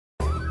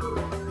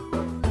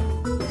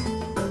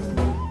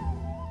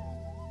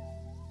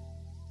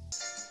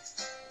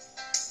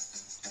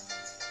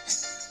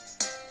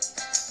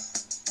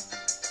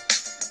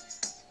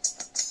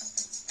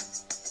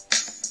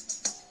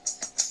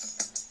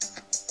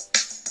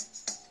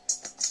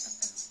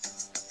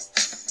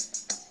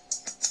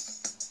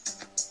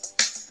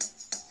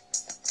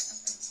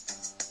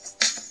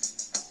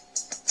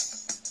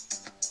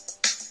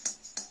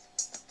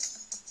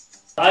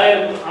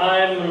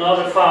I'm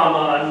not a farmer,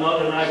 I'm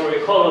not an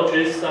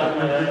agroecologist, I'm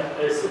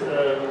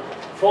a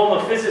former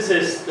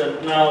physicist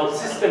and now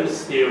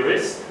systems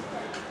theorist,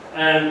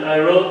 and I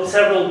wrote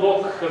several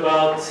books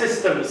about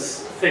systems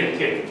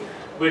thinking,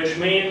 which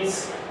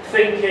means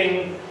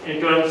thinking in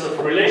terms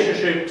of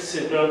relationships,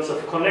 in terms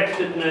of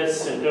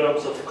connectedness, in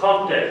terms of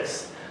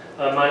context.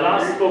 My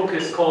last book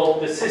is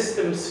called The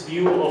Systems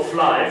View of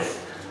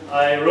Life.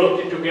 I wrote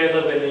it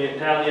together with an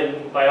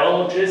Italian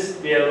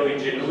biologist,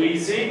 Pierluigi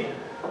Luisi,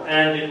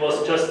 and it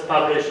was just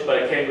published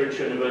by Cambridge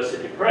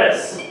University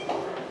Press.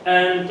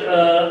 And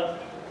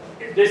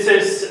this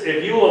is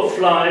a view of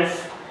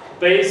life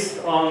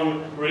based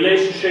on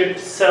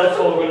relationships,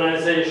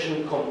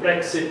 self-organization,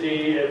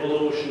 complexity,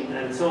 evolution,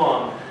 and so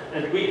on.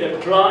 And we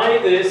apply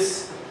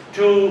this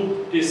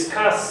to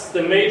discuss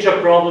the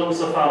major problems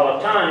of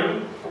our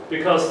time,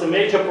 because the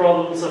major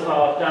problems of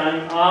our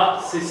time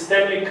are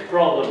systemic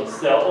problems.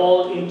 They are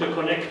all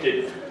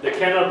interconnected. They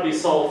cannot be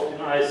solved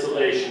in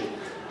isolation.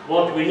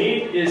 What we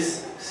need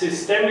is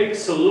systemic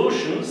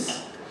solutions,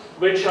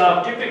 which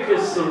are typical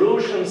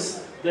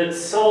solutions that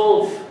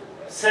solve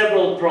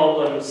several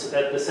problems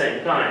at the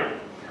same time.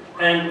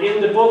 And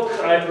in the book,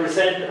 I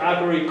present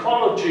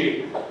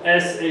agroecology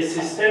as a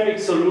systemic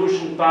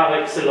solution par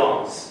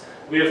excellence.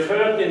 We have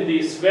heard in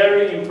these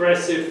very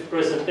impressive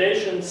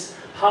presentations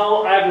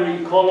how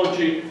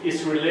agroecology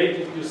is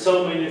related to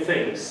so many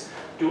things,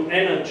 to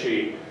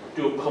energy,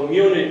 to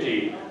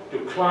community, to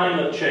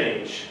climate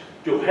change,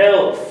 to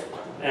health,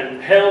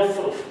 and health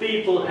of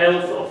people,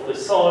 health of the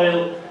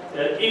soil,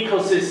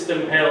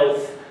 ecosystem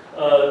health,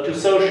 to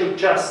social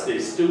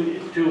justice,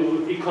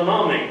 to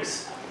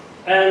economics.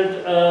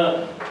 And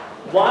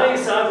why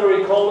is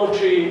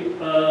agroecology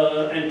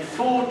and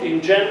food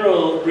in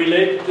general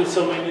related to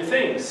so many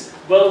things?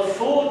 Well,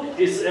 food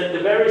is at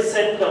the very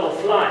center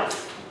of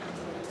life.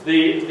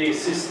 The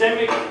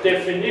systemic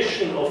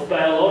definition of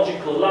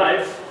biological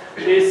life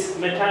is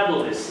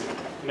metabolism.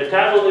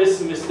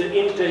 Metabolism is the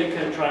intake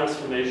and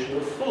transformation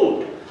of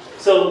food.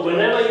 So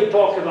whenever you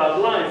talk about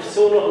life,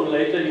 sooner or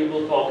later you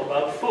will talk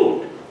about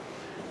food.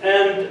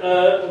 And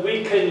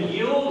we can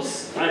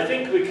use, I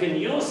think we can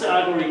use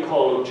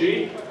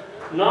agroecology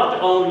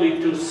not only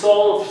to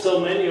solve so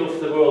many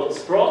of the world's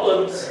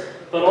problems,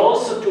 but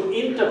also to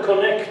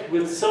interconnect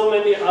with so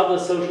many other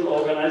social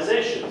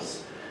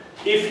organizations.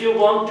 If you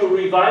want to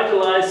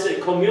revitalize a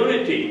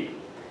community,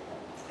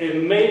 a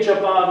major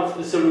part of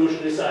the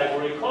solution is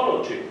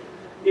agroecology.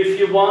 If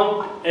you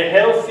want a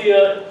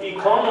healthier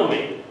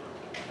economy,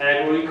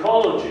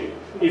 agroecology.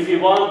 If you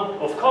want,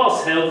 of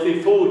course,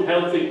 healthy food,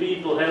 healthy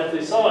people,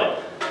 healthy soil,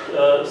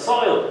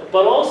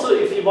 but also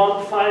if you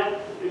want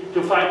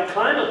to fight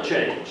climate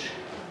change,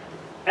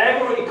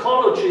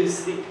 agroecology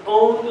is the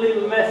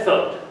only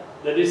method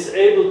that is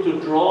able to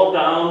draw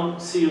down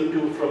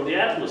CO2 from the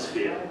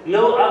atmosphere.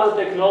 No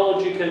other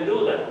technology can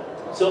do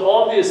that. So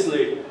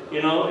obviously,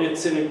 you know,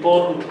 it's an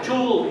important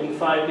tool in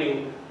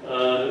fighting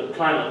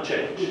climate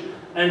change.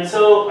 And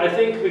so I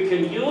think we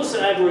can use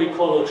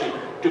agroecology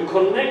to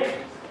connect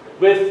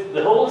with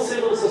the whole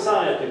civil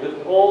society,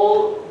 with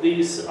all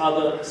these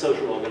other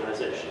social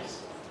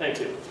organizations. Thank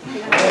you.